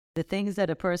the things that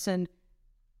a person,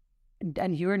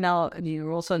 and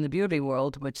you're also in the beauty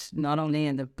world, which not only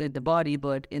in the body,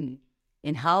 but in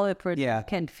how a person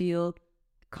can feel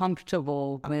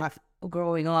comfortable with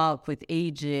growing up, with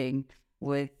aging,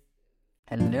 with...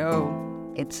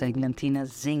 Hello, it's Eglantina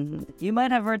Zingg. You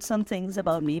might have heard some things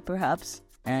about me, perhaps.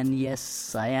 And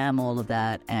yes, I am all of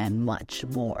that and much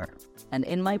more. And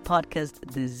in my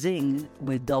podcast, The Zingg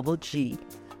with double G,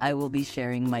 I will be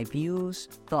sharing my views,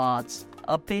 thoughts,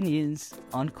 opinions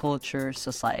on culture,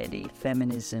 society,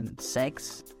 feminism,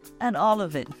 sex, and all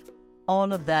of it.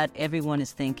 All of that everyone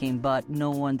is thinking, but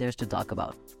no one dares to talk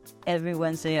about. Every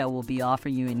Wednesday, I will be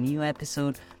offering you a new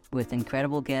episode with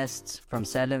incredible guests from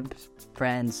celebs,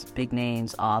 friends, big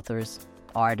names, authors,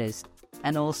 artists,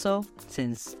 and also,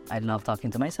 since I love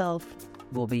talking to myself,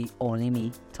 will be only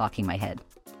me talking my head.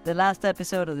 The last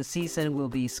episode of the season will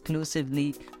be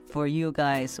exclusively for you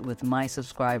guys with my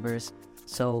subscribers.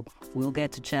 So we'll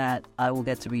get to chat, I will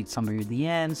get to read some of your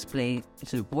DMs, play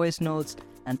to voice notes,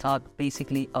 and talk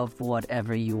basically of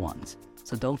whatever you want.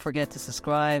 So don't forget to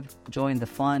subscribe, join the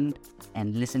fun,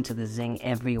 and listen to The Zingg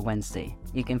every Wednesday.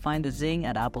 You can find The Zingg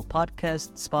at Apple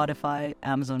Podcasts, Spotify,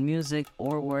 Amazon Music,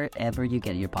 or wherever you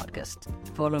get your podcast.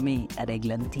 Follow me at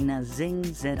Eglantina Zingg,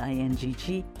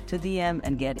 Zingg, to DM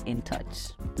and get in touch.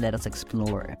 Let us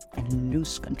explore and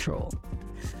lose control.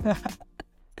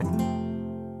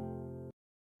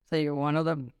 So you're one of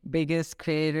the biggest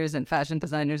creators and fashion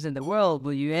designers in the world.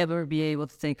 Will you ever be able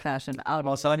to take fashion out?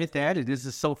 Also, I need to add it. This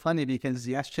is so funny because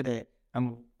yesterday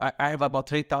I have about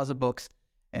 3,000 books,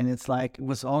 and it's like it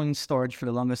was all in storage for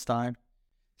the longest time.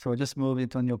 So I just moved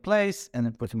into a new place and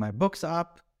then putting my books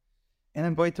up, and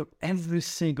I'm going through every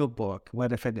single book,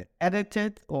 whether if I edit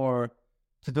it or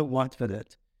to do what with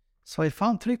it. So I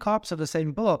found 3 copies of the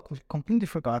same book, completely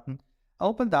forgotten. I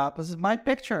opened up. This is my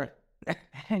picture.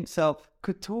 And so,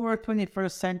 Couture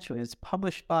 21st Century is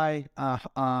published by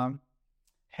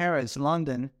Harrods,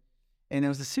 London, and it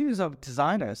was a series of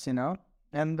designers,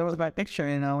 and there was my picture,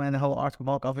 and the whole art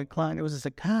of Calvin Klein. It was just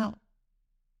like, how?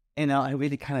 I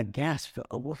really kind of gasped.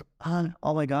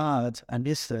 Oh my God, I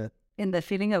missed it. And the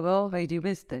feeling of, oh, I do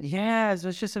miss it. Yes, it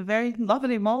was just a very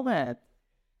lovely moment.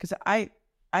 Because I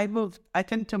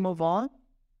tend to move on,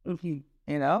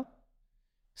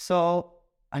 So,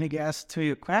 I guess to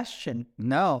your question,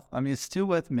 no. It's still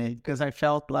with me because I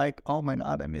felt like, oh my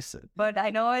God, I miss it. But I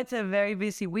know it's a very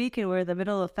busy week and we're in the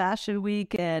middle of Fashion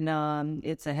Week and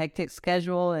it's a hectic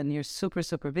schedule and you're super,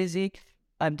 super busy.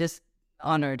 I'm just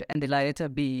honored and delighted to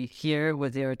be here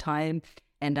with your time.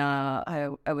 And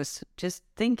I was just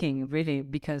thinking, really,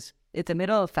 because it's the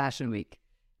middle of Fashion Week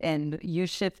and you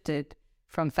shifted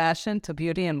from fashion to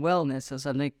beauty and wellness. So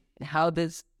I'm like, how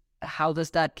does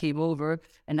that came over?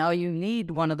 And now you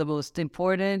need one of the most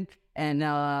important and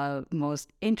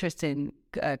most interesting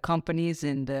companies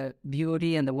in the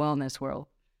beauty and the wellness world.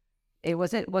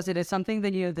 Was it something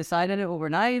that you decided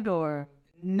overnight or?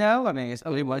 No, it's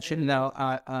only what you know.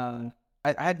 I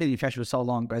had been in fashion for so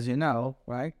long, as you know,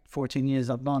 right? 14 years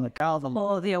I've known the Calvin.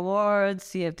 All the awards,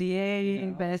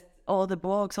 CFDA, best, all the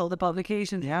books, all the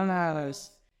publications. Yeah.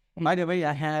 By the way,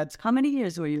 I had... How many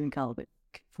years were you in Calvin?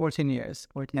 14 years.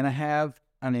 And I have,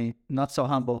 not so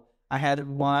humble, I had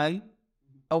one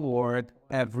award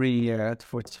every year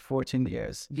for 14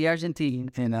 years. The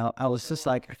Argentine. I was just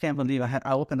like, I can't believe I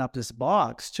opened up this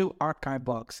box, 2 archive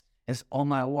books. It's all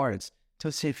my awards,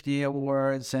 2 safety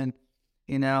awards and,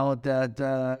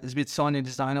 the Smithsonian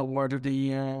Design Award of the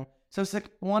Year. So it's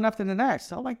like one after the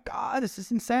next. Oh my God, this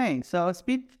is insane. So it's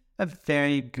been a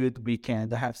very good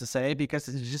weekend, I have to say, because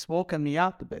it's just woken me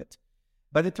up a bit.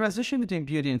 But the transition between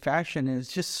beauty and fashion is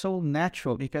just so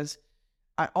natural because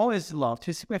I always loved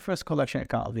to see my first collection at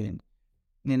Calvin.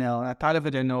 Tyler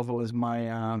Vida Nova was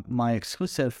my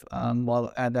exclusive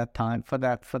at that time for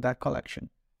that collection.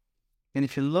 And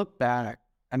if you look back,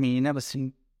 you never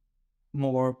seen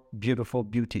more beautiful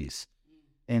beauties.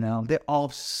 They're all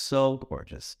so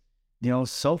gorgeous. They're all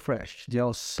so fresh. They're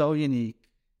all so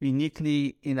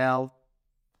uniquely,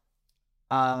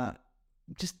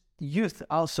 just youth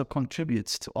also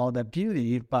contributes to all that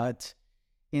beauty, but,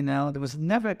 there was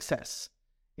never excess.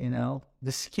 The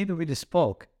skin really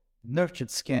spoke, nurtured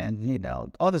skin,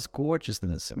 all this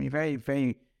gorgeousness. Very,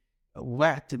 very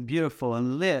wet and beautiful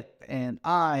and lip and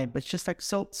eye, but just like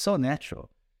so natural.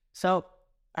 So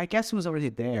I guess it was already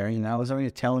there, it was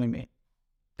already telling me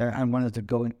that I wanted to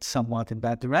go somewhat in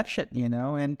that direction,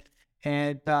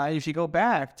 and if you go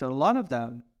back to a lot of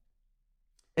them,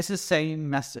 it's the same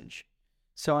message.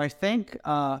 So I think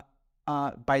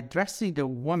by dressing the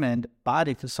woman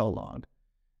body for so long,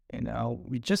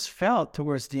 we just felt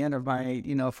towards the end of my,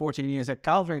 14 years at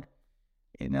Calvert,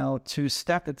 to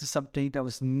step into something that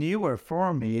was newer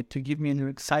for me, to give me a new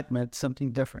excitement,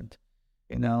 something different.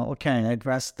 Okay, I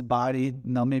dressed the body,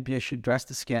 now maybe I should dress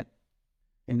the skin.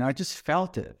 I just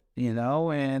felt it,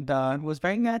 and it was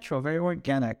very natural, very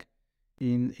organic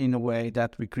in a way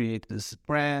that we create this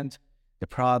brand, the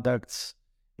products,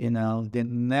 they're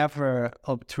never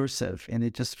obtrusive, and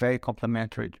it's just very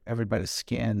complimentary to everybody's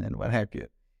skin and what have you.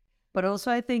 But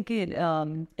also, I think it's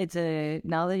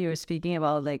now that you're speaking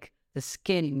about like the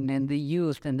skin and the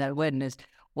youth and that wetness,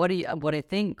 what I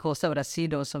think Costa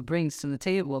Brasil also brings to the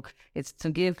table is to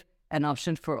give an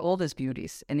option for all these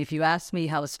beauties. And if you ask me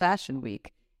how is Fashion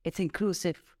Week, it's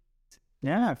inclusive.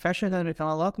 Yeah, fashion has become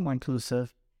a lot more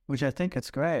inclusive, which I think is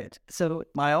great. So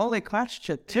my only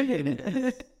question to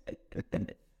you,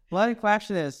 my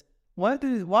question is, how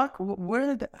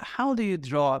do you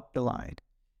draw the line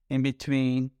in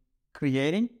between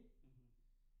creating,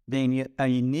 being a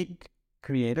unique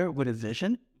creator with a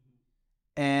vision,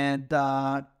 and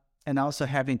also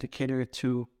having to cater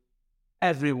to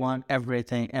everyone,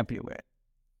 everything, everywhere?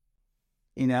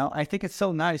 I think it's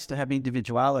so nice to have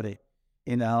individuality.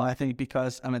 I think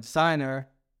because I'm a designer,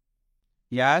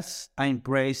 yes, I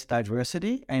embrace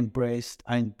diversity, I embrace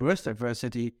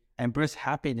diversity, I embrace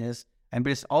happiness, I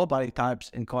embrace all body types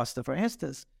in Costa, for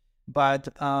instance. But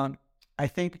I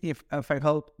think if I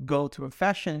go to a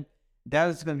fashion, that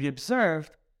is going to be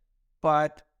observed,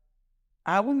 but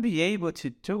I wouldn't be able to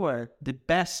do it the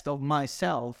best of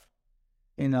myself,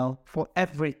 for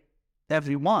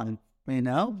everyone,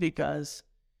 because,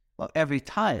 every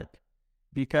type.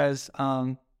 Because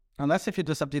unless if you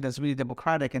do something that's really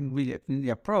democratic and really the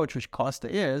approach, which Costa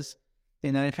is,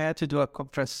 if I had to do a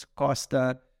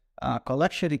Costa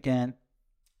collection again,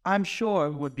 I'm sure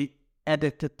it would be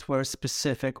edited to a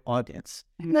specific audience.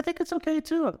 And I think it's okay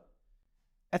too.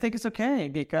 I think it's okay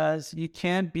because you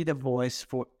can't be the voice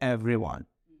for everyone.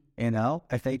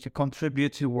 I think you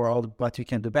contribute to the world, but you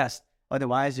can do best.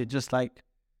 Otherwise, you're just like,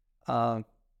 I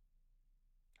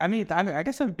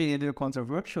guess I'm being a little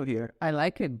controversial here. I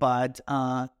like it, but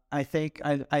I think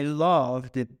I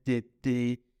love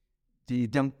the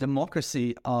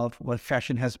democracy of what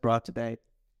fashion has brought today,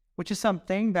 which is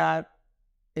something that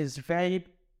is very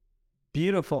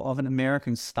beautiful of an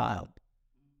American style,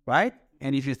 right?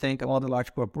 And if you think of all the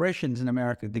large corporations in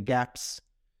America, the Gaps,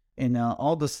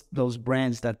 all those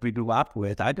brands that I grew up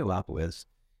with,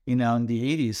 in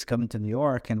the 80s, coming to New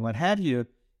York and what have you,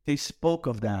 they spoke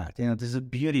of that. There's a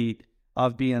beauty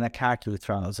of being in a khaki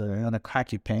trouser and a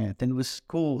khaki pant, and it was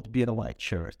cool to be in a white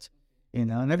shirt,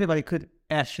 and everybody could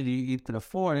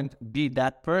afford and be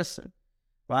that person,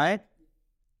 right?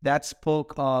 That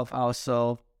spoke of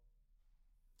also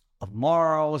of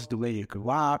morals, the way you grew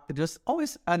up. There's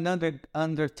always another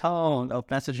undertone of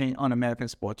messaging on American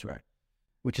sportswear,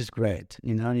 which is great.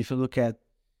 And if you look at,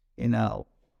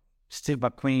 Steve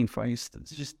McQueen, for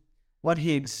instance, just what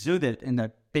he exuded in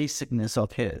the basicness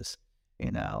of his,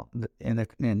 in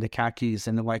the khakis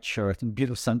and the white shirt and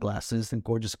beautiful sunglasses and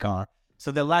gorgeous car.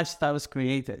 So the lifestyle was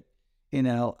created.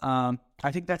 I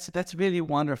think that's really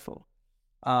wonderful.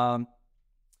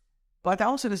 But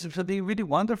also this is something really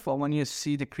wonderful when you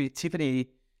see the creativity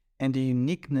and the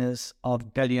uniqueness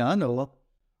of Galliano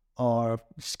or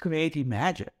just creating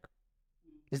magic.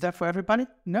 Is that for everybody?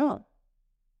 No.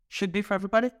 Should be for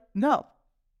everybody? No.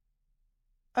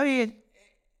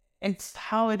 It's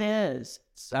how it is.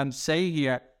 I'm saying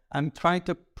here, I'm trying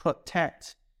to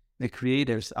protect the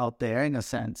creators out there in a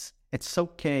sense. It's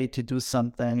okay to do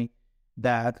something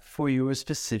that for your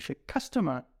specific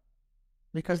customer,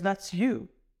 because that's you.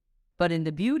 But in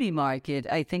the beauty market,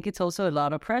 I think it's also a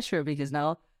lot of pressure because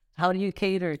now how do you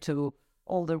cater to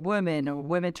older women or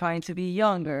women trying to be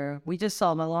younger? We just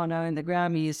saw Milano in the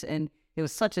Grammys and it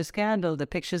was such a scandal, the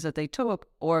pictures that they took,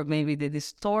 or maybe they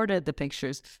distorted the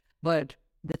pictures. But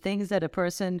the things that a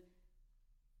person,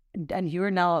 and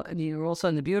you're also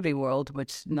in the beauty world,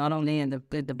 which not only in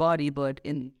the body, but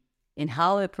in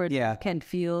how a person can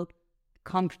feel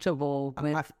comfortable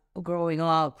with growing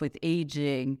up, with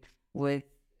aging, with...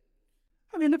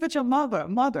 look at your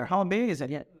mother, how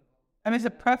amazing. Yeah. It's a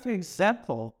perfect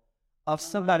example of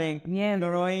somebody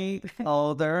growing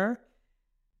older,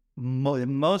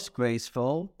 most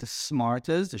graceful, the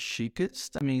smartest, the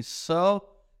chicest.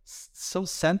 So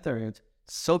centered,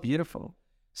 so beautiful.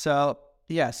 So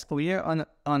yes, we are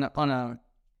on a.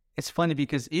 It's funny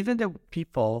because even the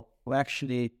people who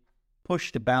actually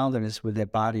push the boundaries with their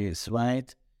bodies,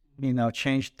 right?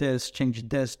 Change this, change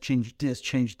this, change this,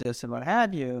 change this, and what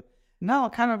have you. Now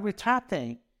kind of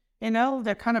retracting.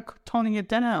 They're kind of toning it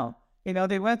down.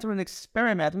 They went through an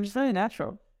experiment, which is very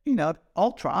natural.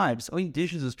 All tribes, all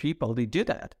indigenous people, they do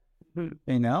that.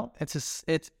 You know, it's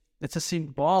a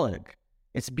symbolic.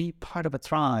 It's be part of a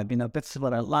tribe. You know, that's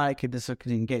what I like. This is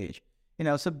can engage. You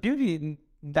know, so beauty in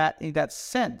that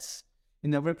sense, you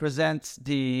know, represents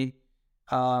the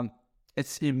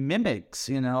it mimics,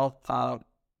 you know, a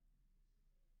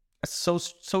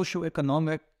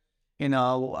socioeconomic, you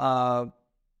know,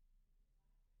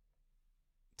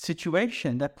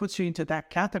 situation that puts you into that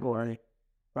category,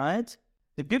 right?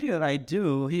 The beauty that I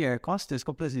do here at Costa is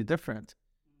completely different.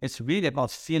 It's really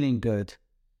about feeling good,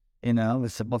 you know.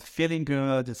 It's about feeling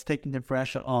good. It's taking the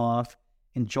pressure off.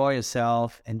 Enjoy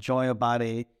yourself. Enjoy your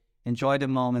body. Enjoy the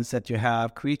moments that you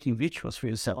have. Creating rituals for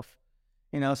yourself,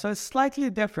 you know. So it's slightly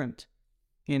different,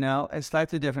 you know. It's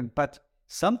slightly different. But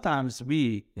sometimes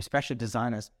we, especially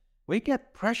designers, we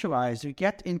get pressurized. We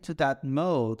get into that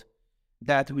mode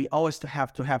that we always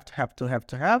have to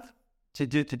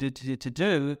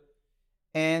do.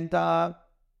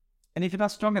 And if you're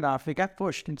not strong enough, you get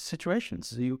pushed into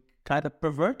situations. You kind of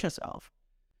pervert yourself,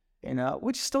 you know,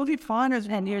 which is totally fine.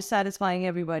 And you're satisfying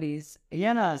everybody's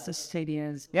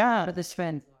stadiums. Yeah. For this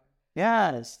friend.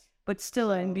 Yes. But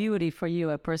still in beauty for you,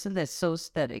 a person that's so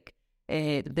aesthetic.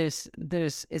 Is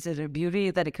it a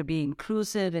beauty that it could be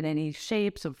inclusive in any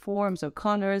shapes or forms or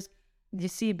colors? Do you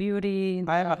see beauty? I'm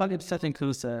 100%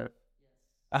 inclusive.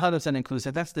 100%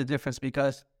 inclusive. That's the difference,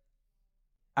 because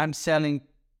I'm selling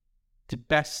the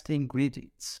best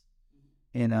ingredients,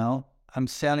 you know. I'm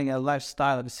selling a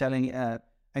lifestyle. I'm selling a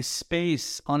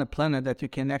space on a planet that you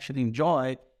can actually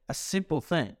enjoy a simple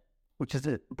thing, which is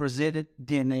the Brazilian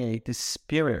DNA, the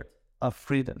spirit of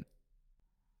freedom.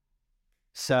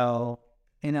 So,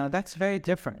 you know, that's very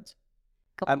different.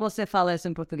 Como você fala isso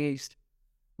em português?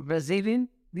 Brazilian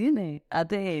DNA.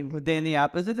 O DNA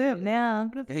brasileiro. Yeah.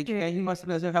 A gente mostra o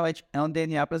Brasil realmente é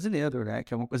DNA brasileiro, né?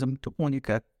 Que é uma coisa muito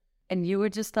única. And you were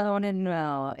just on in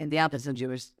the episode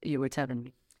you were telling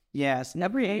me. Yes,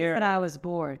 every year. But I was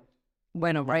bored.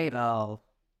 Went away. Oh,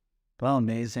 well,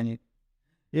 amazing.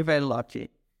 You're very lucky.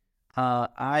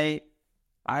 I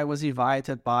was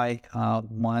invited by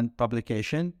one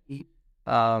publication.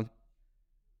 I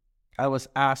was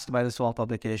asked by this one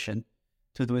publication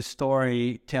to do a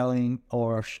story telling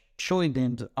or showing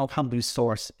them how to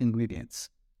source ingredients.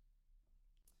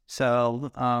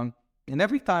 So, and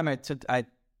every time I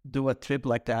do a trip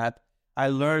like that, I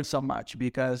learn so much,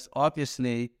 because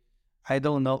obviously I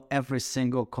don't know every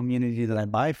single community that I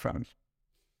buy from,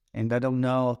 and I don't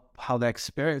know how the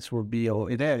experience will be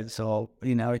or it is. So,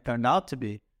 you know, it turned out to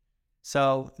be.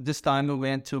 So this time we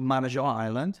went to Marajó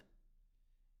Island,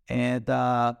 and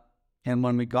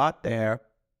when we got there,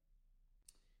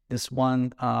 this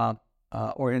one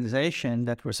organization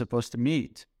that we're supposed to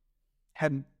meet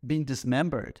had been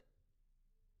dismembered.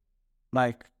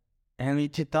 And we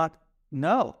did not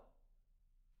know.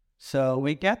 So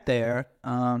we get there,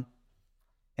 and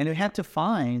we had to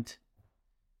find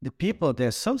the people, the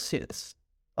associates,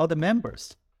 all the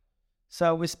members.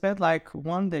 So we spent like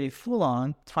one day full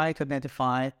on trying to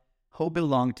identify who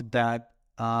belonged to that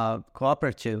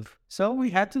cooperative. So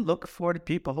we had to look for the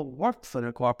people who worked for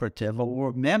the cooperative or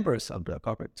were members of the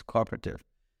cooperative.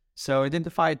 So we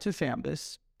identified 2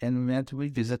 families, and we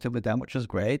visited with them, which was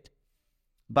great.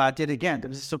 But yet again, there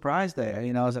was a surprise there.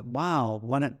 You know, I was like, wow,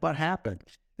 what happened?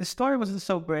 The story wasn't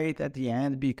so great at the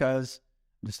end, because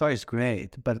the story is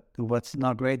great, but what's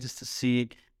not great is to see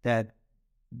that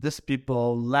these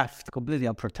people left completely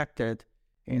unprotected.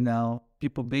 You know,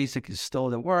 people basically stole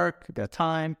their work, their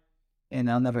time, and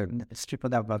people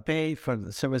never got paid for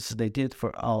the services they did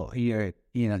for a year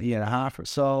and a half or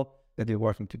so that they were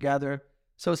working together.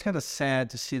 So it's kind of sad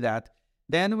to see that.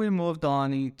 Then we moved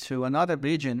on to another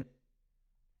region.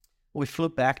 We flew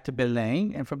back to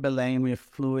Belém, and from Belém we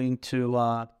flew into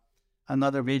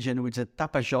another region, which is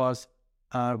Tapajós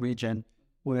region,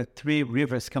 where 3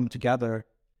 rivers come together,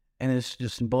 and it's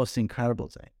just the most incredible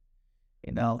thing.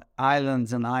 You know,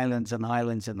 islands and islands and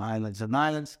islands and islands and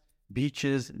islands,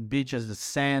 beaches, the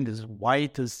sand is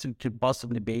white as it could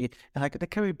possibly be, and like the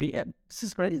Caribbean. This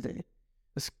is crazy.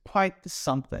 It's quite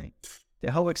something.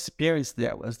 The whole experience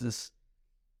there was this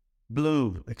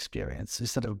blue experience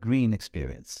instead of green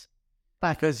experience.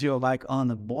 Because you're like on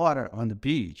the water, on the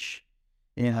beach,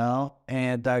 you know,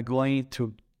 and going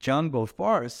to jungle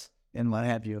forest and what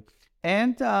have you.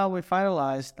 And we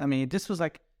finalized, I mean, this was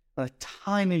like a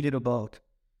tiny little boat,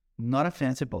 not a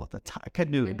fancy boat, a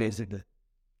canoe, basically.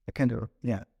 A canoe,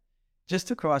 yeah. Just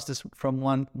to cross this from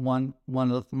one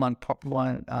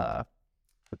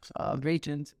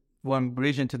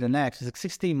region to the next. It's like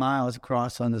 16 miles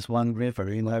across on this one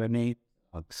river, you know what I mean?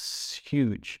 It's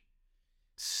huge.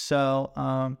 So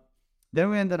then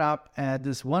we ended up at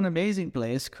this one amazing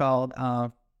place called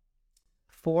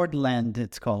Ford Land,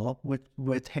 it's called,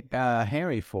 with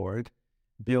Henry Ford,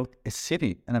 built a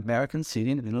city, an American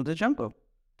city in the middle of the jungle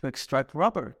to extract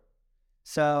rubber.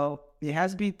 So it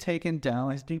has been taken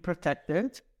down, has been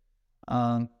protected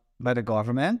by the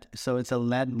government. So it's a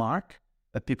landmark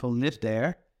that people live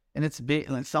there, and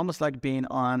it's almost like being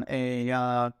on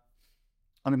a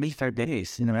military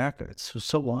base in America. It's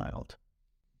so wild.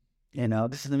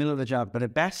 This is the middle of the jungle. But the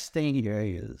best thing here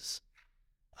is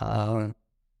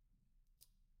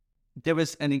there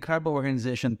was an incredible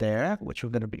organization there, which we're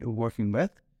going to be working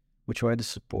with, which we're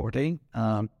supporting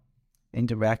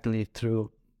indirectly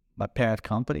through my parent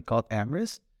company called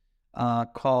Amris,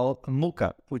 called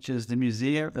MUCA, which is the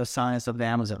Museum of Science of the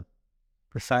Amazon,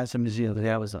 Precise Museum of the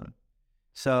Amazon.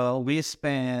 So we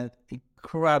spent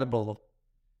incredible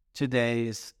 2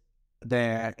 days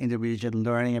there in the region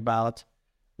learning about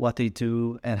what they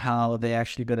do and how they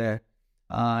actually going to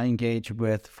engage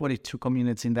with 42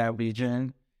 communities in that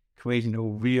region, creating a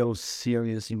real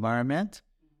serious environment.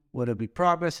 Would it be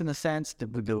progress in a sense? It's a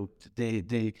real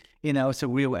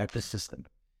ecosystem.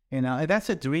 And that's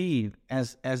a dream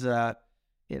as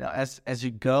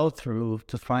you go through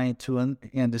to trying to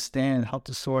understand how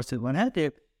to source it, what have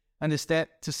you, understand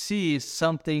to see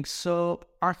something so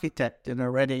architected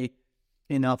already,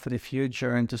 for the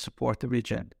future and to support the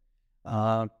region,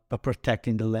 but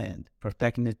protecting the land,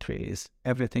 protecting the trees,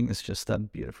 everything is just done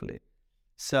beautifully.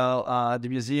 So the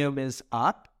museum is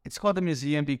up. It's called the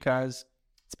museum because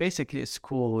it's basically a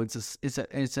school. It's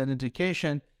an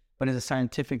education, but it's a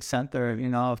scientific center,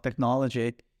 of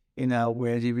technology,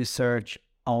 where they research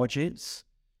algaes,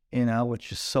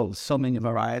 which is so many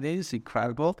varieties,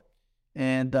 incredible,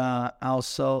 and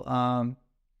also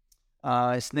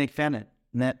snake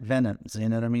venoms. You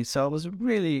know what I mean? So it was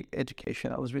really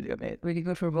educational. It was really amazing. Really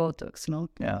good for Botox, no?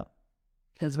 Yeah,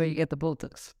 That's where you get the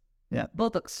Botox. Yeah.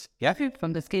 Botox. Yeah.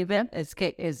 From the snake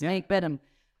venom.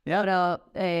 Yeah.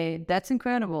 But that's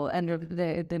incredible. And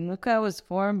the MUCA was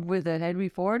formed with a Henry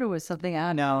Ford, or was something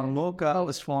else? No, MUCA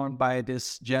was formed by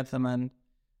this gentleman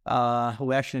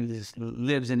who actually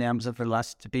lives in Amazon for the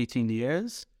last 18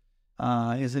 years.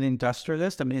 He's an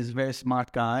industrialist. I mean, he's a very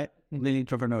smart guy, really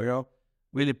entrepreneurial,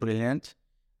 really brilliant.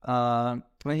 When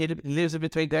he lives in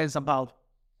between there in São Paulo.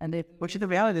 Which in the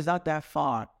reality is not that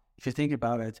far, if you think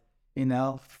about it.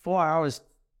 4 hours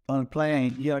on a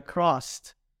plane, you're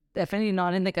crossed. Definitely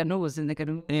not in the canoe, was in the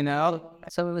canoe.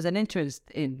 So it was an interest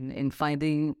in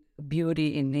finding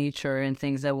beauty in nature and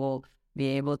things that will be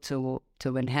able to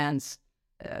enhance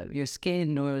your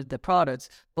skin or the products,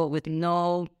 but with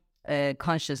no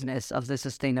consciousness of the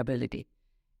sustainability.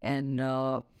 And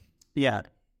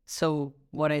so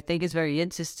what I think is very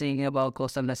interesting about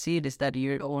Costa is that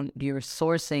you're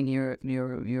sourcing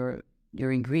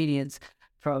your ingredients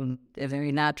from a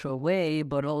very natural way,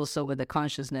 but also with the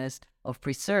consciousness of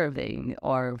preserving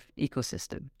our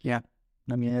ecosystem. Yeah,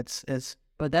 I mean it's.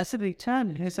 But that's a big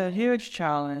challenge. It's a huge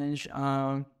challenge.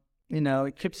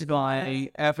 It keeps going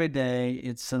every day.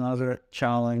 It's another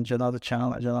challenge.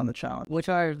 Which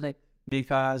are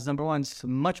because number one, it's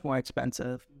much more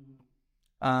expensive.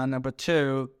 Number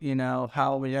two,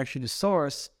 how we actually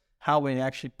source, how we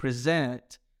actually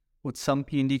present with some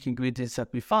unique ingredients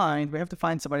that we find. We have to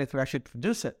find somebody to actually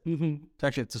produce it,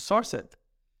 to source it,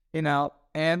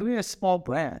 and we're a small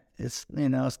brand. It's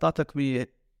not that we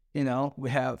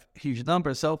have huge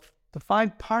numbers. So to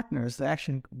find partners that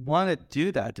actually want to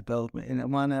do that development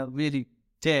and want to really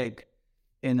dig,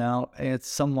 it's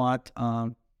somewhat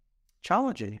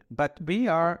challenging, but we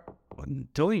are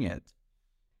doing it.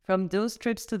 From those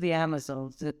trips to the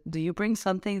Amazon, do you bring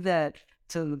something that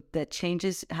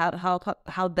changes?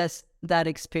 How does that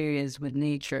experience with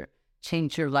nature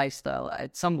change your lifestyle?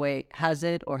 In some way, has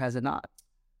it or has it not?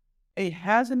 It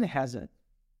has and it hasn't.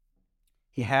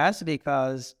 It has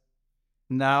because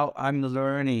now I'm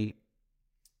learning,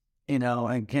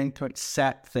 and getting to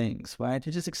accept things, right?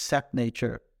 You just accept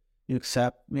nature. You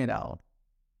accept,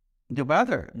 the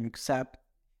weather. You accept.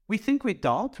 We think we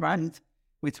don't, right?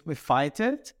 We fight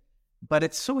it, but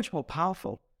it's so much more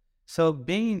powerful. So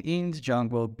being in the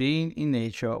jungle, being in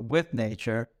nature, with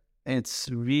nature, it's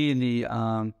really,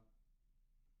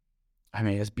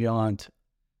 it's beyond,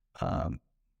 it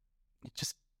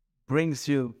just brings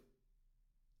you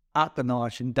up a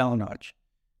notch and down a notch,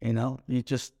 you're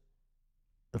just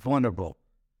vulnerable.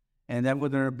 And then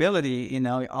with vulnerability,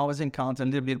 you always encounter a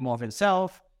little bit more of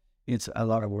yourself. It's a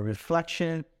lot of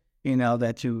reflection,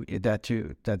 that you,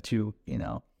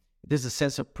 there's a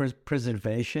sense of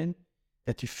preservation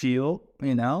that you feel,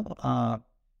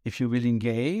 if you really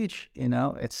engage,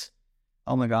 it's,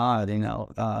 oh my God,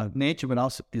 nature, but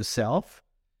also yourself.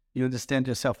 You understand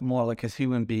yourself more like a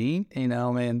human being,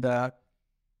 and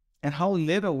and how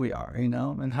little we are,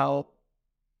 and how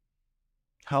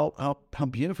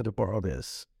beautiful the world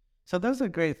is. So those are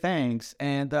great things.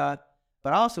 And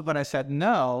but also when I said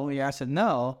no, I said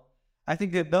no. I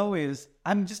think the no is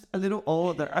I'm just a little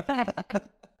older.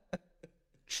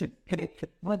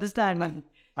 What does that mean?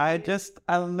 I just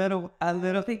a little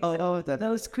older.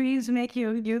 Those creams make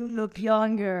you look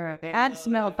younger and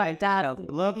smell fantastic.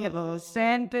 Look at those.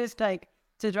 Scent is like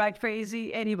to drive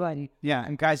crazy anybody. Yeah,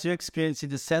 and guys, you're experiencing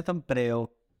the scent of Breu,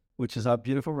 which is our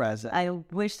beautiful resin. I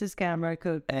wish this camera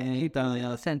could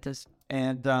scent us.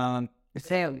 And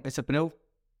it's a Breu.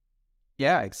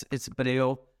 Yeah, it's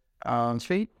Breu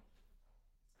street.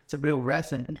 It's a Breu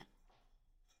resin.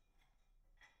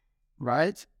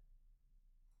 Right?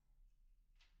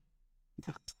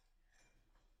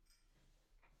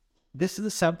 This is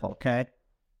the sample, okay?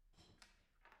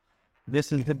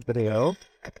 This is the Breu,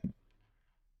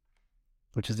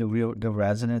 which is the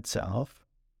resin itself.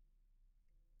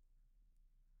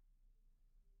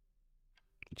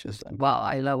 Just wow,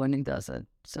 I love when it does it.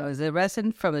 So it's a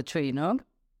resin from a tree, no?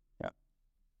 Yeah.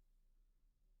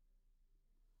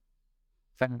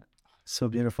 So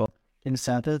beautiful. Can you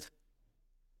scent it?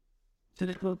 A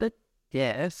little bit?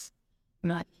 Yes.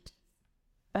 Not.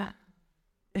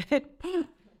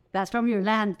 That's from your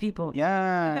land, people.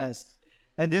 Yes.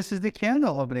 And this is the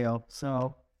candle over there.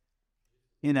 So,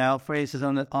 phrases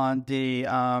on the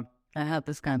I have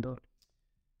this candle.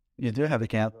 You do have a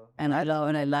candle. And I love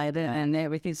and I light it and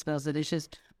everything smells delicious.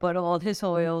 But all his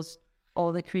oils,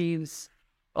 all the creams,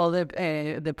 all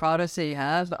the products they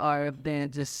have are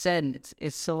the scent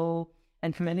is so,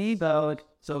 and for many about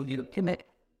so you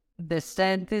the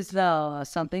scent is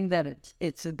something that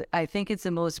it's I think it's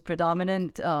the most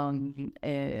predominant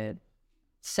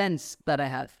sense that I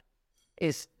have.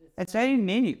 It's very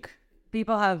unique.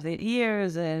 People have the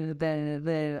ears and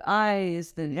the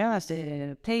eyes,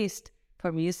 the taste.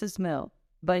 For me, it's the smell.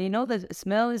 But the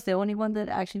smell is the only one that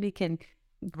actually can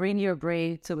bring your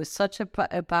brain to such a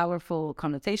powerful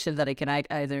connotation that it can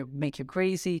either make you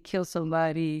crazy, kill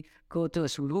somebody, go to a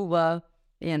suruba,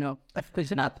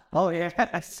 not. Oh, yeah.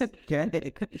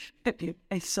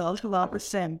 I saw a lot of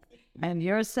scent. And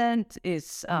your scent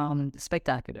is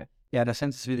spectacular. Yeah, the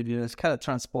scent is really beautiful. It's kind of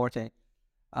transporting.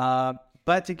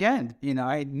 But again,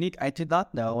 I did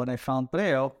not know when I found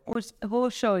Breu. Who will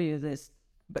show you this?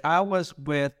 I was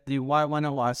with the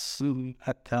Waiwanawas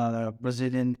at the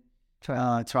Brazilian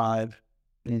tribe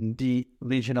in the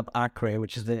region of Acre,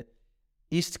 which is the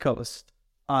east coast,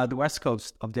 the west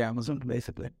coast of the Amazon,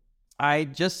 basically. I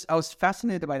was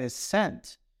fascinated by this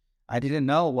scent. I didn't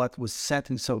know what was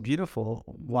scenting so beautiful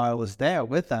while I was there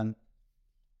with them.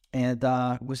 And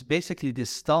it was basically the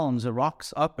stones, the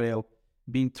rocks up there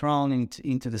being thrown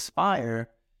into this fire.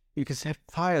 You can see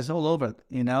fires all over,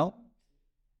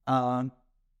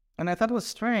 and I thought it was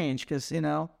strange because,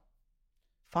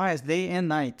 fires day and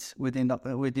night within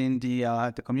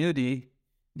the community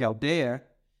out there,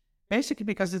 basically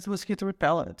because it's mosquito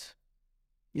repellent,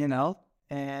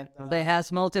 and it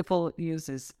has multiple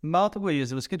uses.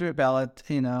 Mosquito repellent,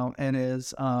 and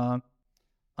is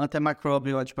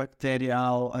antimicrobial,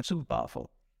 antibacterial, and super powerful.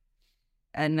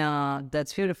 And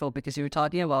that's beautiful because you were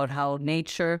talking about how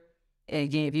nature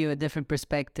gave you a different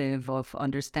perspective of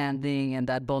understanding and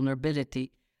that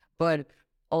vulnerability. But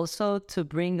also to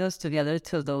bring us together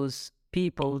to those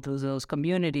people, to those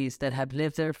communities that have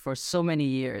lived there for so many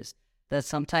years, that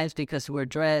sometimes because we're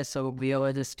dressed or we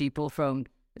are just people from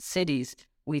cities,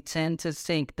 we tend to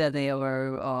think that they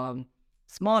are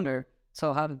smaller.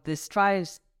 So how this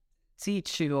tribes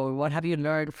teach you, or what have you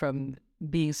learned from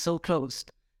being so close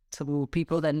to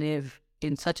people that live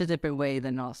in such a different way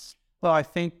than us? Well, I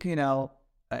think,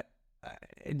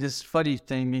 this funny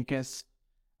thing because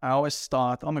I always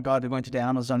thought, oh my God, they're going to the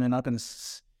Amazon, they're not going to,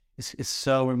 it's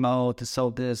so remote, it's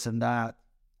so this and that.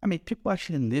 I mean, people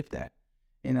actually live there,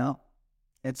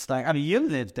 It's like, you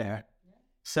live there. Yeah.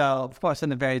 So, of course,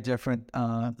 in a very different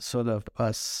sort of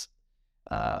us,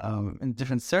 in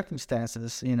different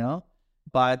circumstances,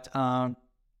 But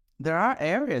there are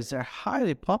areas that are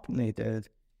highly populated,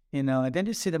 and then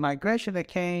you see the migration that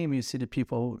came, you see the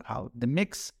people, how the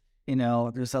mix,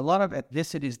 there's a lot of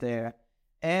ethnicities there.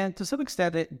 And to some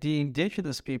extent, the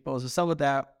indigenous peoples, some of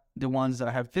the ones that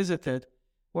I have visited,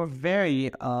 were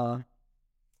very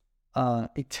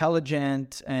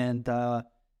intelligent and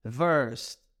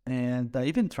diverse and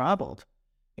even traveled.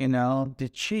 The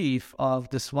chief of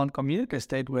this one community I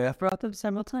stayed with brought them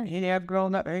several times. He had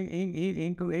grown up.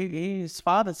 His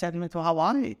father sent him to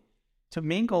Hawaii to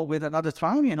mingle with another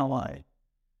tribe in Hawaii.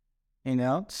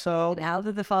 So how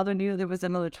did the father knew there was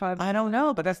another tribe? I don't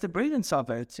know, but that's the brilliance of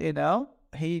it.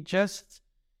 He just,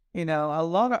 a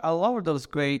lot of those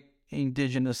great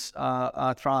indigenous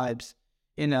tribes,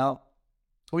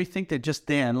 we think they're just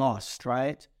there and lost,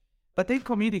 right? But they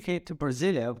communicate to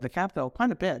Brasilia, the capital,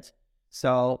 quite a bit.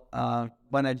 So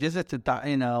when I visited, the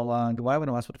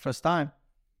Wawanawas for the first time,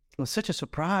 it was such a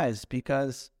surprise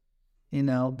because,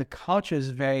 the culture is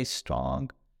very strong,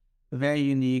 very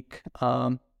unique.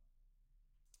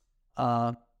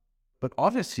 But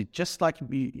obviously, just like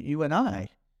you and I,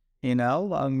 they're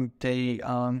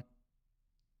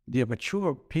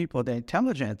mature people, they're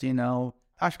intelligent.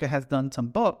 Ashka has done some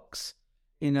books.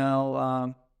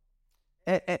 There's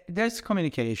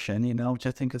communication. Which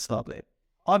I think is lovely.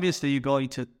 Obviously, you go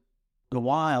into the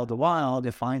wild,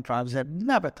 you find tribes that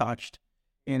never touched,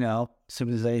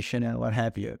 civilization and what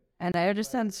have you. And I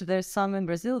understand there's some in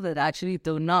Brazil that actually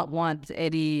do not want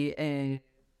any.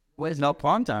 With no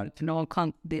contact.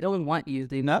 They don't want you.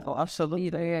 They absolutely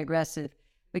very aggressive.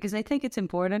 Because I think it's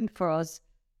important for us,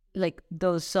 like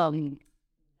those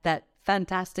that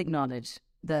fantastic knowledge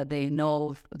that they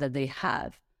know that they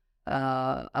have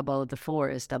about the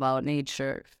forest, about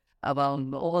nature,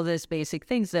 about all these basic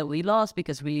things that we lost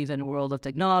because we live in a world of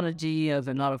technology, of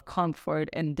a lot of comfort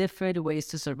and different ways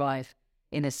to survive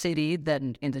in a city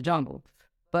than in the jungle.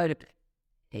 But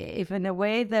if in a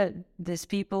way that these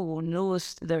people will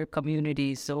lose their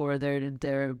communities or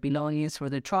their belongings or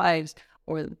their tribes,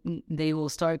 or they will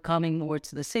start coming more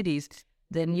to the cities,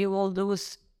 then you will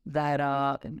lose that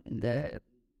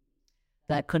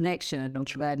that connection or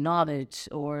that knowledge,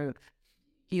 or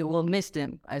you will miss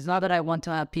them. It's not that I want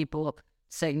to have people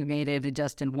segregated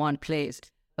just in one place,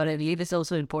 but I believe it's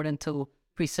also important to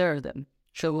preserve them.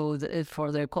 So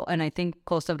for their, and I think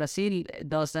Costa Brasil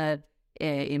does that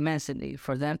immensely,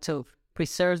 for them to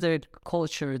preserve their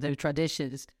culture, their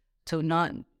traditions, to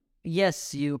not,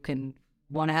 yes, you can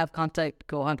want to have contact,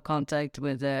 go have contact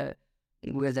with the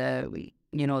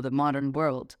modern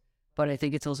world, but I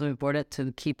think it's also important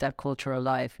to keep that culture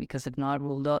alive, because if not,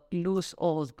 we'll lose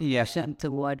all connection to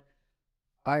what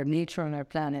our nature and our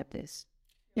planet is.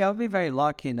 Yeah, we're very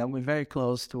lucky. We're very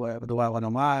close to the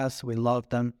Wawanawas. We love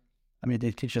them. I mean,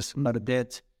 they teach us quite a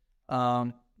bit.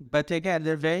 But again,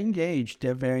 they're very engaged.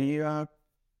 They're very,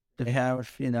 they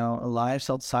have, lives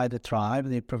outside the tribe.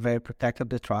 They're very protective of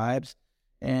the tribes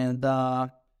and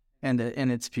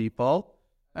its people.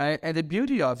 And the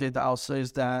beauty of it also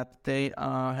is that they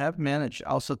have managed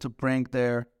also to bring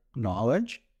their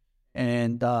knowledge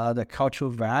and the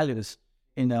cultural values,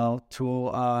 to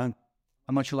a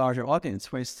much larger audience.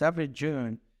 Where every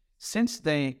June, since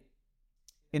they,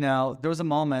 there was a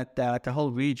moment that the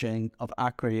whole region of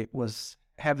Acre was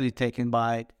heavily taken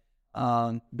by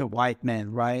the white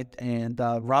men, right? And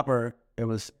rubber, it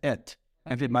was it.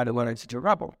 Everybody wanted to do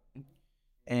rubber.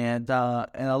 And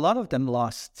a lot of them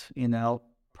lost,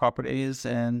 properties,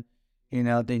 and,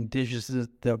 the indigenous,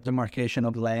 the demarcation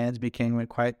of lands became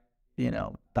quite,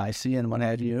 dicey and what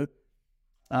have you.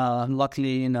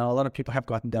 Luckily, a lot of people have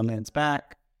gotten their lands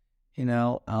back,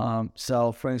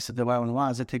 so for instance, the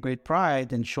Wawanawas, they take great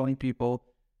pride in showing people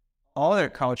all their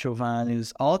cultural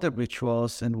values, all the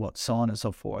rituals, and so on and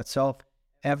so forth. So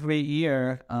every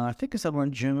year, I think it's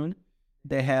around June,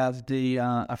 they have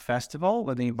a festival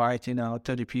where they invite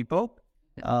 30 people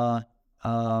that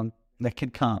can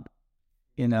come,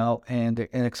 and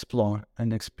explore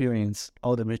and experience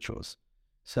all the rituals.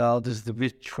 So there's the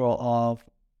ritual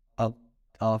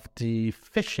of the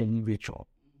fishing ritual,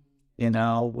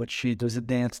 which there's a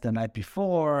dance the night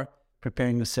before,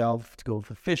 preparing yourself to go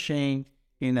for fishing.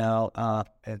 The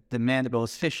man that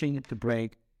goes fishing to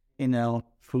break,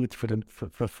 food for the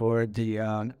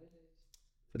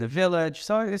village.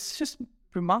 So it's just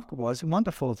remarkable. It's a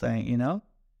wonderful thing,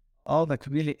 all the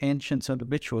really ancient sort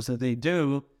of rituals that they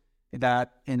do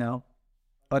that,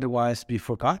 otherwise be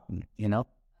forgotten,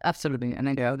 Absolutely. And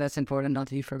I know that's important not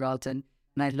to be forgotten.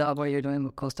 And I love what you're doing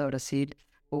with Costa Brasil.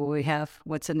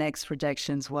 What's the next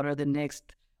projections? What are the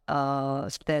next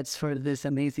steps for this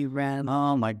amazing brand?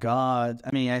 Oh my God. I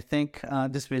mean, I think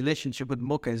this relationship with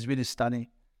Mocha is really stunning.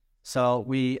 So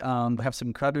we have some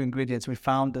incredible ingredients. We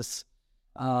found this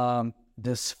farm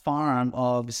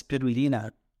of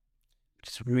spirulina, which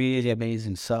is really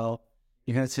amazing. So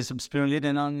you're going to see some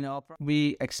spirulina on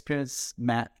we experience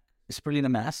spirulina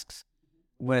masks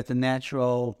with the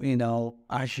natural,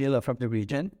 argilla from the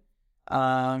region.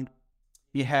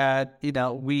 We had,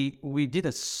 we did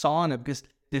a sauna because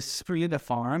this spirulina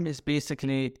farm is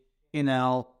basically,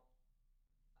 imagine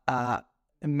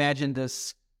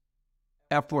this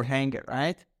airport hangar,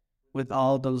 right? With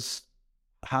all those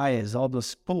hives, all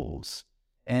those pools,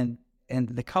 and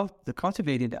the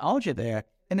cultivating the algae there,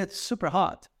 and it's super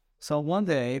hot. So one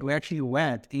day we actually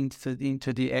went into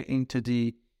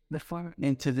the the farm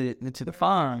into the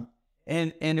farm,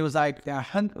 and it was like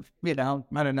 100,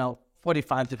 I don't know,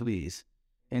 45 degrees.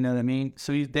 You know what I mean?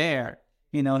 So you're there,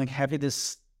 and having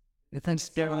this. It's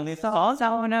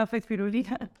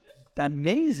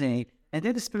amazing, and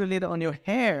then the spirulina on your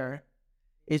hair,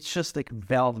 it's just like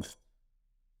velvet.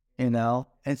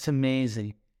 It's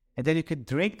amazing, and then you could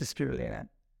drink the spirulina,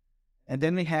 and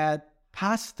then we had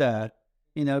pasta,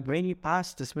 grainy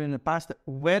pasta, spirulina pasta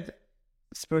with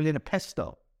spirulina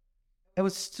pesto. It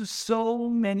was so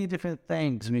many different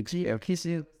things mixed here.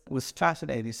 It was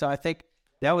fascinating. So I think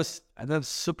that was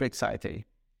super exciting.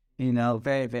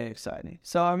 Very, very exciting.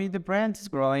 So I mean, the brand is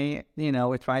growing.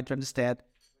 We're trying to understand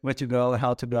where to go,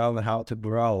 how to go, and how to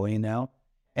grow. And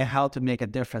how to make a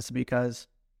difference, because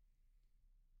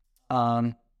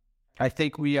I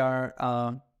think we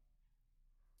are.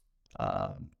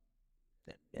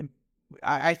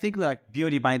 I think like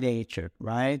beauty by nature,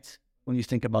 right? When you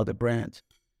think about the brand.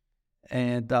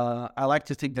 And I like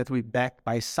to think that we're backed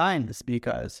by science,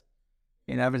 because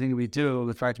in everything we do,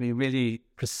 we try to be really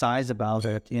precise about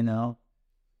it, And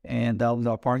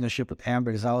our partnership with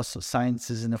Amber is also science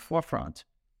is in the forefront.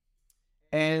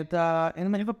 And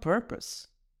we have a purpose.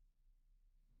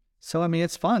 So, I mean,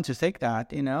 it's fun to take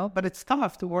that, but it's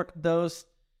tough to work those,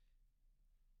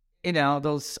 make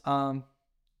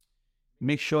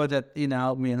sure that,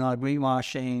 we're not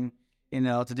greenwashing,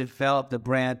 to develop the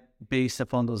brand based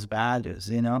upon those values,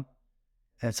 And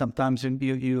sometimes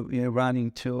you run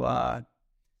into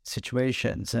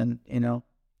situations and,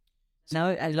 Now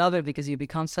I love it because you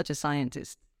become such a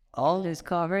scientist. All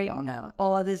discovery,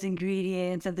 all these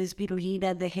ingredients and these people eat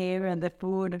at the hair and the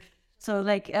food. So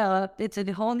like, it's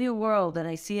a whole new world, and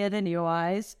I see it in your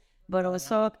eyes. But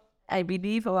also, I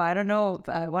believe, I don't know,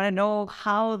 I want to know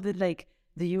how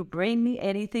do you bring me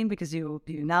anything? Because you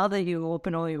now that you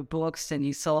open all your books and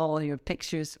you saw all your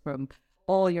pictures from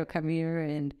all your career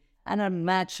and an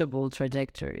unmatchable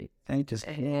trajectory. Thank you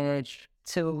so much.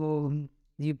 So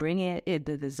you bring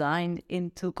the design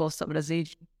into Costa Brazil.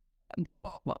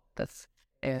 Well, that's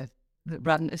a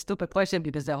stupid question,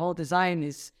 because the whole design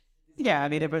is... Yeah, I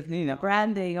mean, everything,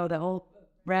 branding or the whole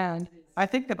brand. I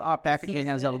think that our packaging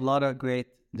has a lot of great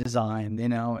design,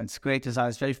 It's great design.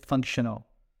 It's very functional,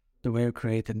 the way we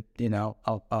created,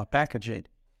 our packaging.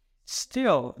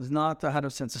 Still, it's not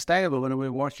 100% sustainable when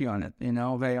we're working on it,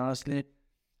 very honestly.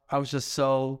 I was just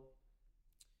so,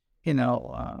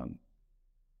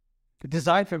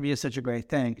 design for me is such a great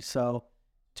thing. So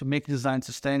to make design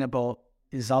sustainable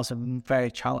is also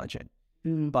very challenging.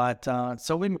 But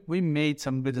so we made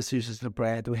some good decisions to the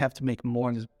brand. We have to make more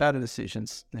and better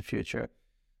decisions in the future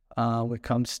when it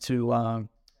comes to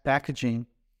packaging.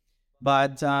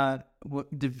 But the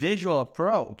visual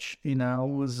approach,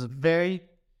 was very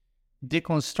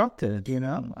deconstructed,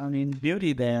 I mean,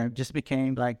 beauty there just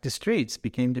became like the streets,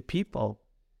 became the people,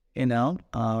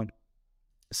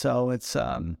 so it's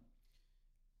and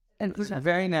it was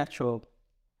very natural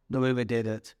the way we did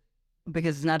it.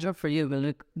 Because it's natural for you, but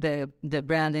look, the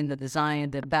branding, the design,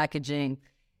 the packaging.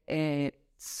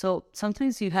 So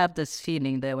sometimes you have this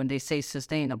feeling that when they say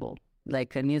sustainable,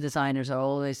 like new designers are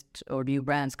always, or new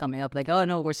brands coming up, like, oh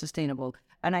no, we're sustainable.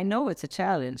 And I know it's a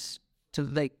challenge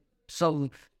to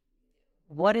so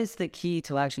what is the key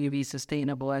to actually be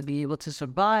sustainable and be able to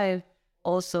survive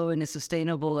also in the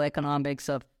sustainable economics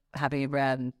of having a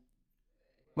brand?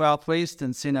 Well, for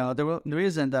instance, the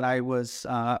reason that I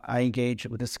engaged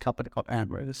with this company called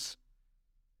Ambrose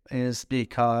is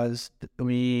because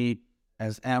we,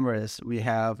 as Ambrose, we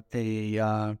have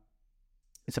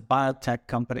it's a biotech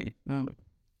company.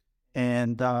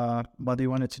 And what they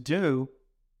wanted to do,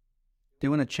 they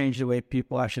want to change the way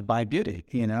people actually buy beauty,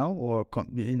 or,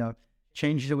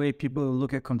 change the way people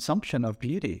look at consumption of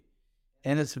beauty.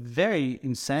 And it's very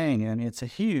insane. I mean, it's a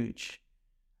huge,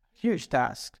 huge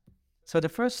task. So the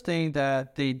first thing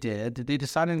that they did, they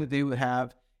decided that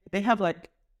they have like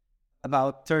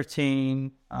about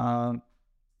 13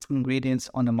 ingredients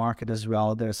on the market as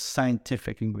well. They're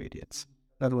scientific ingredients.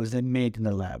 In other words, they're made in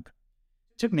the lab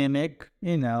to mimic,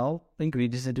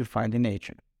 ingredients that you find in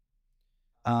nature.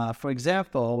 For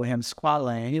example, we have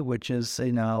squalane, which is,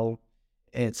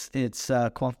 it's a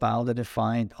compound that you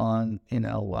find on,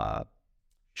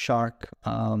 shark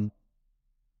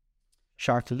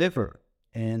liver,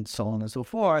 and so on and so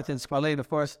forth. And squalane, of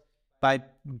course, by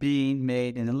being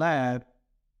made in the lab,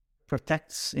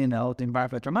 protects, the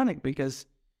environment dramatically, because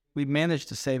we managed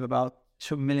to save about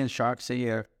 2 million sharks a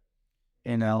year,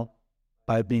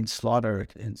 by being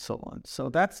slaughtered and so on. So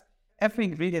that's, every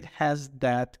ingredient has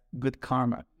that good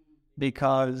karma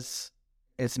because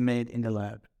it's made in the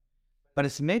lab. But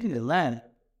it's made in the lab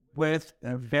with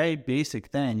a very basic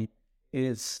thing.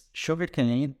 is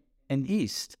sugarcane and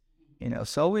yeast.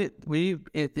 So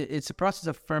it's a process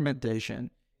of fermentation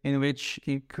in which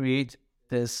you create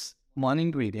this one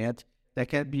ingredient that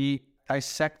can be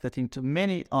dissected into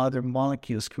many other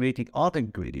molecules, creating other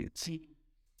ingredients.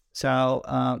 So,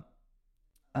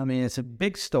 it's a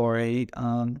big story,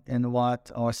 and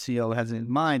what our CEO has in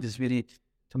mind is really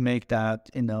to make that,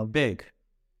 big,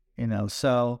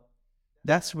 So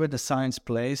that's where the science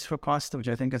plays for Costa, which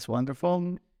I think is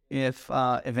wonderful. If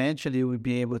eventually we'll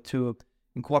be able to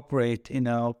incorporate,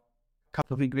 a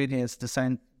couple of ingredients,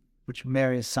 which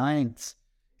marry science,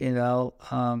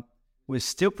 we're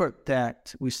still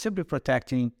be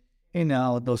protecting,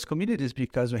 those communities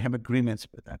because we have agreements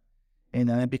with them,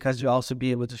 and because we also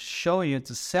be able to show you,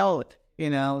 to sell it,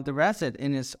 the resin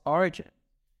in its origin,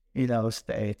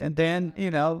 state. And then,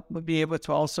 we'll be able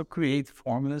to also create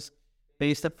formulas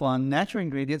based upon natural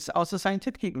ingredients, also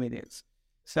scientific ingredients.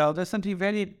 So there's something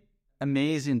very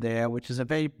amazing there, which is a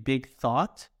very big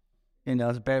thought,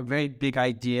 it's a very, very big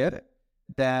idea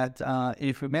that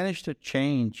if we manage to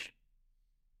change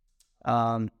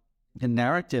the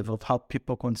narrative of how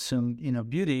people consume,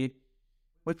 beauty,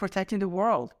 we're protecting the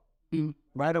world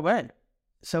right away.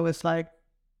 So it's like,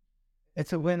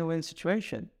 it's a win-win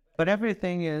situation. But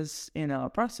everything is, a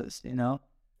process,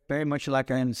 very much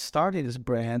like I started this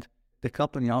brand, the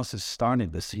company also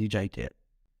started this huge idea,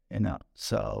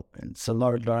 So it's a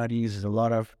lot of learnings, there's a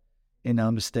lot of,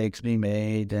 mistakes being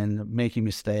made and making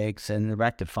mistakes and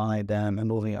rectifying them and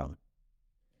moving on.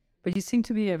 But you seem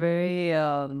to be a very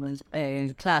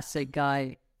a classic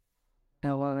guy.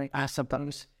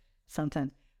 Sometimes.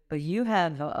 But you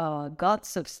have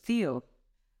guts of steel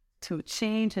to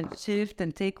change and shift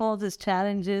and take all these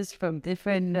challenges from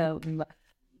different...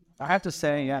 I have to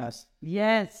say, yes.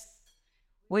 Yes.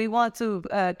 We want to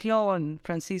clone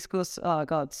Francisco's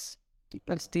guts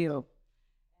of steel.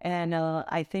 And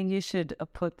I think you should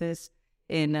put this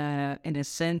in a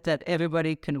scent that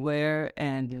everybody can wear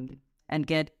and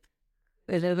get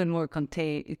a little bit more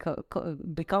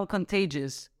become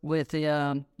contagious with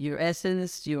your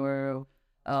essence, your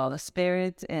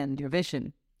spirit, and your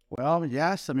vision. Well,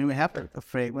 yes. We have a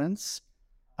fragrance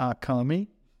coming,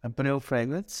 a blue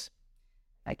fragrance.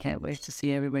 I can't wait to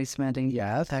see everybody smelling.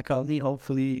 Yeah, that coming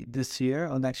hopefully this year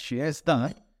or next year. It's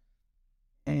done.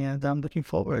 And I'm looking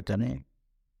forward to it.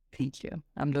 Thank you.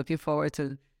 I'm looking forward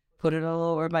to put it all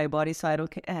over my body so I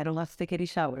don't have to take any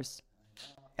showers.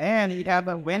 And you have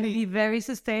a winning. Be very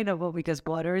sustainable because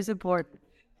water is important.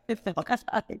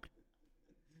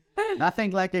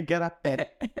 Nothing like a garapé.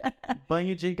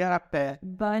 Banho de garapé.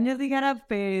 Banho de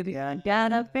garapé.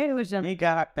 Garapé,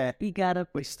 garapé.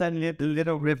 We study the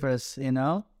little rivers,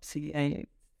 See,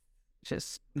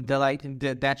 just delight in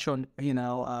the natural,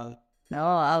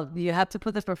 No, you have to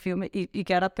put the perfume. You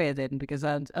gotta pay it because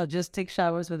I'll just take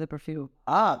showers with the perfume.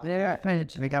 Very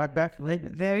French. We got it back.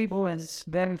 Very French.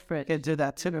 Very French. Can do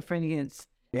that too. French.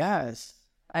 Yes.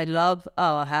 I love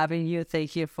having you.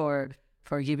 Thank you for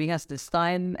giving us this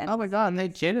time. And, oh my God,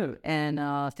 thank you. And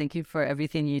thank you for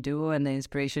everything you do and the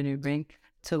inspiration you bring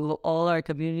to all our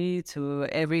community, to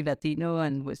every Latino,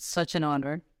 and it's such an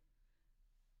honor.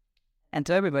 And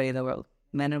to everybody in the world.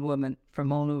 Men and women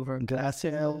from all over.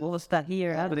 Gracias. What's that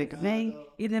here?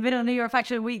 In the middle of New York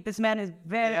Fashion Week, this man is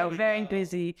very, very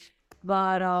busy.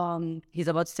 But he's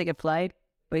about to take a flight,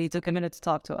 but he took a minute to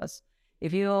talk to us.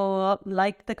 If you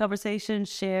like the conversation,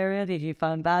 share it. If you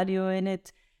found value in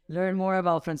it, learn more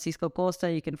about Francisco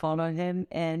Costa. You can follow him,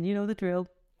 and you know the drill.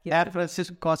 At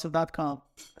FranciscoCosta.com.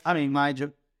 My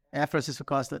IG. At Francisco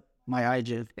Costa, my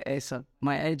IG. So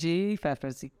my IG,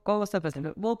 Francisco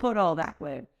Costa. We'll put all that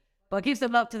way. But give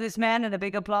some love to this man and a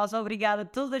big applause.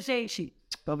 Obrigado. Tudo gente.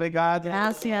 Obrigado.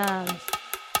 Gracias.